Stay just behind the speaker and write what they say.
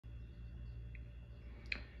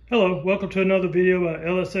Hello, welcome to another video about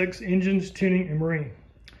LSX engines, tuning, and marine.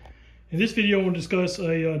 In this video, I want to discuss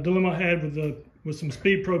a dilemma I had with some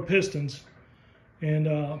Speed Pro pistons and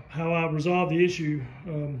how I resolved the issue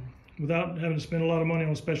without having to spend a lot of money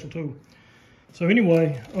on a special tool. So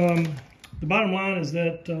anyway, the bottom line is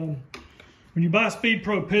that when you buy Speed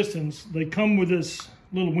Pro pistons, they come with this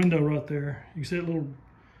little window right there. You see a little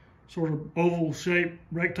sort of oval shaped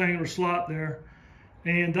rectangular slot there.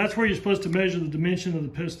 And that's where you're supposed to measure the dimension of the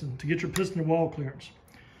piston to get your piston to wall clearance.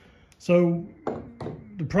 So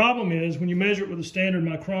the problem is when you measure it with a standard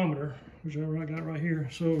micrometer, which I got right here.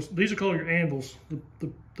 So these are called your anvils,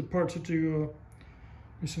 the parts that you,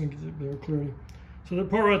 let me see if I can get it there clearly. So that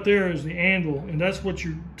part right there is the anvil, and that's what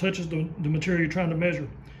touches the material you're trying to measure.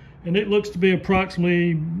 And it looks to be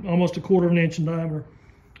approximately almost 1/4 inch in diameter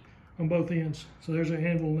on both ends. So there's an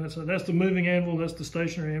anvil on that side. That's the moving anvil, that's the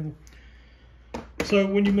stationary anvil. So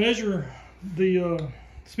when you measure the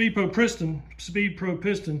Speed Pro piston,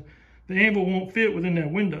 the anvil won't fit within that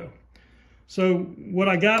window. So what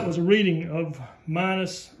I got was a reading of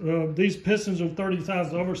minus, these pistons are 30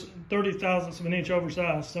 thousandths of an inch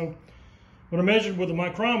oversized. So when I measured with a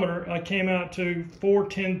micrometer, I came out to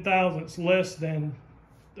 4/10,000ths less than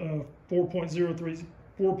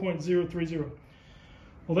 4.030.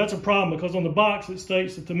 Well, that's a problem because on the box it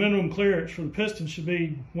states that the minimum clearance for the piston should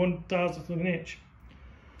be 1/1000th of an inch.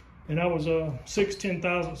 And I was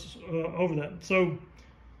 6/10,000ths over that. So,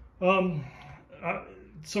 I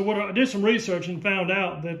did some research and found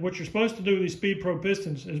out that what you're supposed to do with these Speed Pro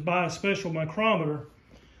pistons is buy a special micrometer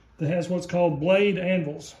that has what's called blade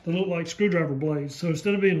anvils that look like screwdriver blades. So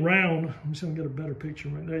instead of being round, let me see if I can get a better picture.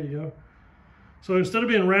 Right there you go. So instead of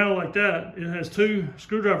being round like that, it has two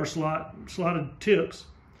screwdriver slotted tips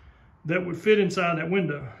that would fit inside that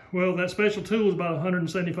window. Well, that special tool is about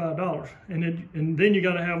 $175, and then you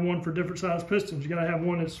got to have one for different size pistons. You got to have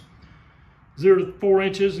one that's 0 to 4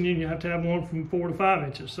 inches, and then you have to have one from 4 to 5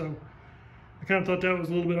 inches. So I kind of thought that was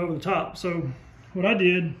a little bit over the top. So what I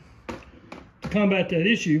did to combat that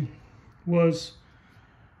issue was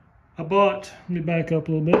I bought, let me back up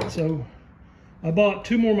a little bit. So I bought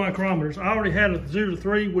 2 more micrometers. I already had a 0 to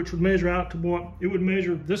 3, which would measure out to what it would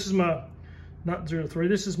measure. This is my, not 0 to 3,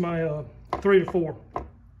 this is my 3 to 4.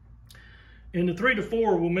 And the 3 to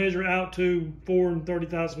 4 will measure out to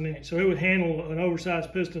 4/30,000 of an inch. So it would handle an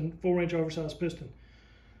oversized piston, 4-inch oversized piston.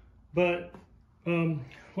 But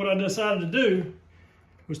what I decided to do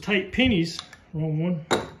was tape pennies, wrong one,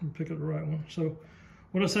 let me pick up the right one. So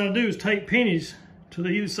what I decided to do is tape pennies to the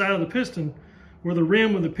either side of the piston where the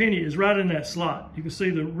rim of the penny is right in that slot. You can see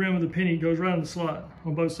the rim of the penny goes right in the slot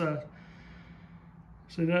on both sides.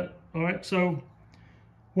 See that? All right, so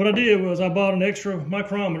what I did was I bought an extra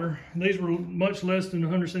micrometer. These were much less than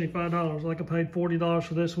 $175. Like I paid $40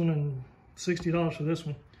 for this one and $60 for this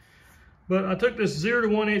one. But I took this 0 to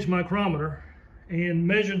 1 inch micrometer and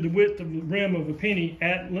measured the width of the rim of a penny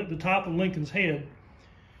at the top of Lincoln's head.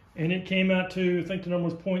 And it came out to, I think the number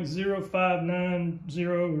was 0.0590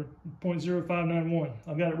 or 0.0591.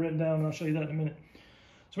 I've got it written down and I'll show you that in a minute.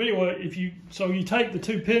 So anyway, you take the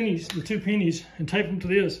two pennies and tape them to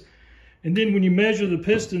this. And then when you measure the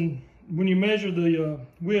piston, when you measure the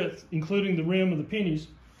width, including the rim of the pennies,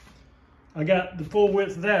 I got the full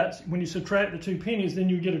width of that. When you subtract the 2 pennies, then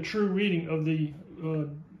you get a true reading of the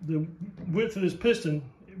width of this piston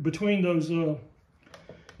between those,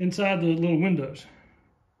 inside the little windows,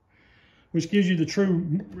 which gives you the true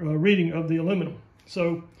reading of the aluminum.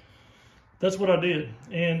 So that's what I did.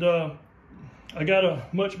 And I got a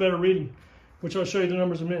much better reading, which I'll show you the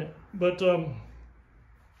numbers in a minute. But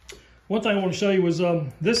one thing I want to show you was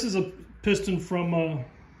this is a piston from,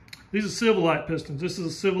 these are Silverlight pistons. This is a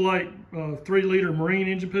Silverlight 3-liter marine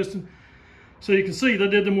engine piston. So you can see they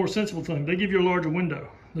did the more sensible thing. They give you a larger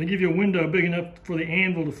window. They give you a window big enough for the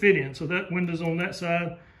anvil to fit in. So that window's on that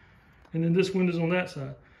side, and then this window's on that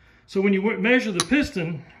side. So when you measure the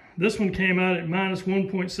piston, this one came out at minus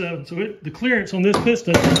 1.7. So the clearance on this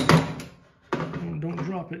piston, don't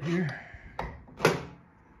drop it here.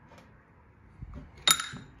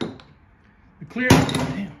 The clearance,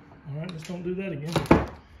 damn, all right, let's don't do that again.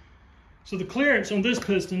 So the clearance on this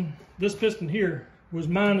piston here, was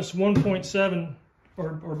minus 1.7,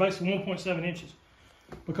 or basically 1.7 inches,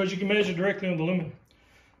 because you can measure directly on the aluminum.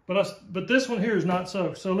 But this one here is not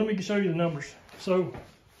so. So let me show you the numbers. So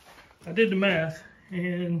I did the math,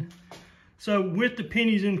 and so with the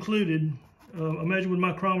pennies included, I measured with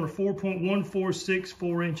my micrometer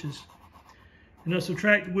 4.1464 inches. And I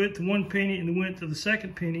subtract the width of 1 penny and the width of the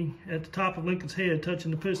 2nd penny at the top of Lincoln's head touching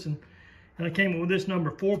the piston. And I came up with this number,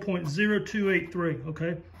 4.0283,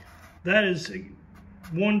 okay? That is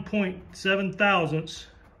 1.7 thousandths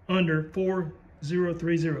under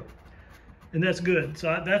 4030, and that's good.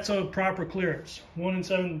 So that's a proper clearance.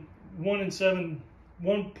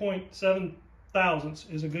 1.7 thousandths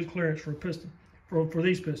is a good clearance for a piston, for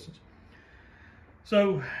these pistons.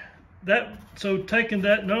 So taking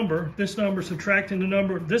that number, this number, subtracting the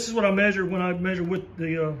number, this is what I measure when I measure with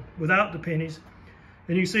the without the pennies,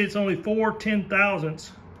 and you see it's only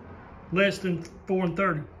 4/10,000ths less than 4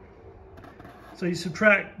 1/30. So you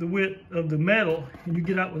subtract the width of the metal, and you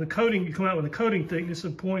get out with a coating. You come out with a coating thickness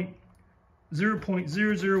of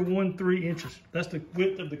 0.0013 inches. That's the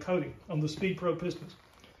width of the coating on the Speed Pro pistons.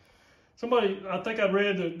 Somebody, I think I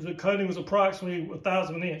read that the coating was approximately 1/1000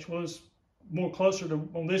 of an inch. Well, it's more closer to,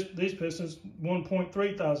 on these pistons,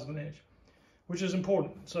 1.3 thousandths of an inch, which is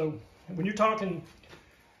important. So when you're talking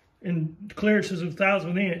in clearances of 1/1000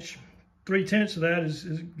 of an inch, 3/10 of that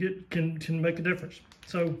can make a difference.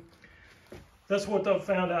 So that's what they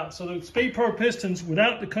found out. So the Speed Pro pistons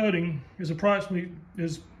without the coating is approximately,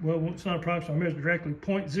 well, it's not approximately, I measured directly,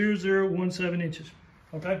 0.0017 inches.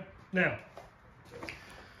 Okay? Now,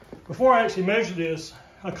 before I actually measured this,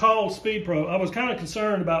 I called Speed Pro. I was kind of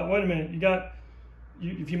concerned about, wait a minute,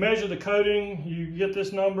 if you measure the coating, you get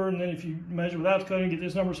this number, and then if you measure without the coating, you get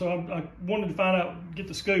this number. So I wanted to find out, get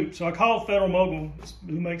the scoop. So I called Federal Mogul,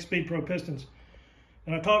 who makes Speed Pro pistons,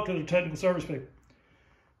 and I talked to their technical service people.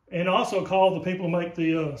 And I also called the people who make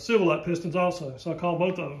the Silverlight pistons also. So I called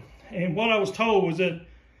both of them. And what I was told was that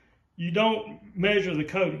you don't measure the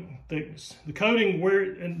coating thickness. The coating,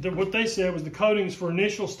 what they said was the coatings for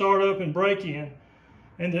initial startup and break-in,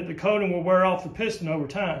 and that the coating will wear off the piston over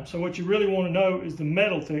time. So what you really want to know is the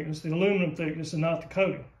metal thickness, the aluminum thickness, and not the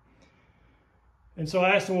coating. And so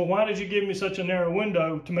I asked him, well, why did you give me such a narrow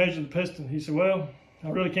window to measure the piston? He said, well, I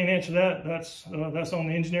really can't answer that. That's on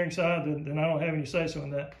the engineering side, and I don't have any say-so in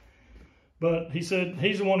that. But he said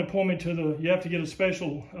he's the one that pointed me to you have to get a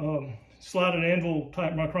special slided anvil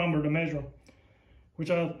type micrometer to measure them, which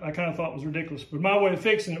I kind of thought was ridiculous. But my way of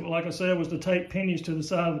fixing it, like I said, was to tape pennies to the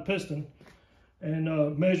side of the piston and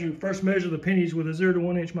first measure the pennies with a 0 to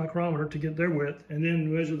 1 inch micrometer to get their width, and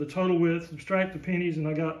then measure the total width, subtract the pennies, and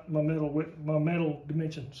I got my metal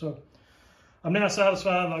dimension. So I'm now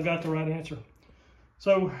satisfied that I got the right answer.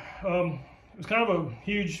 So it was kind of a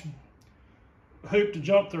huge hoop to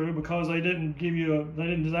jump through because they didn't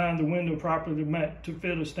design the window properly to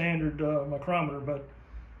fit a standard micrometer. But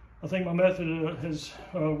I think my method has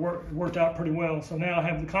worked out pretty well. So now I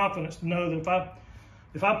have the confidence to know that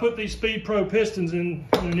if I put these Speed Pro pistons in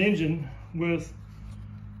an engine with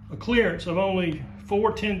a clearance of only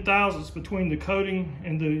 4/10,000ths between the coating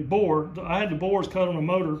and the bore, I had the bores cut on the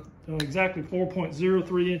motor exactly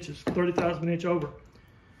 4.03 inches, 30,000 of an inch over.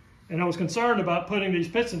 And I was concerned about putting these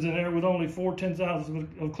pistons in there with only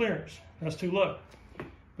 4/10,000ths of clearance. That's too low.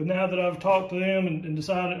 But now that I've talked to them and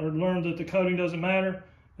decided or learned that the coating doesn't matter,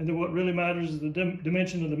 and that what really matters is the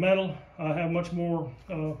dimension of the metal, I have much more,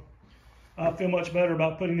 I feel much better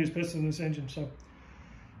about putting these pistons in this engine. So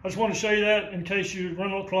I just want to show you that in case you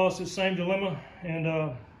run across this same dilemma.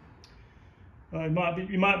 And you might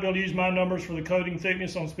be able to use my numbers for the coating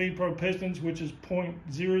thickness on Speed Pro pistons, which is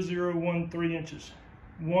 0.0013 inches.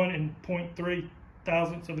 1.3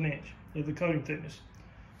 thousandths of an inch of the coating thickness.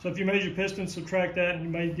 So if you measure pistons, subtract that, and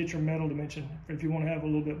you may get your metal dimension if you want to have a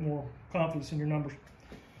little bit more confidence in your numbers.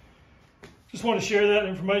 Just want to share that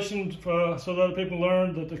information so that other people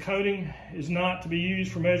learn that the coating is not to be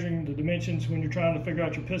used for measuring the dimensions when you're trying to figure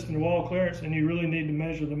out your piston to wall clearance, and you really need to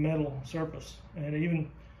measure the metal surface. And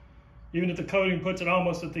even if the coating puts it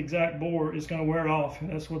almost at the exact bore, it's going to wear it off,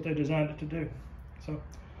 and that's what they designed it to do. So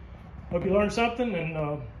hope you learned something,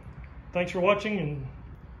 and thanks for watching, and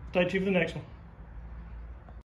stay tuned for the next one.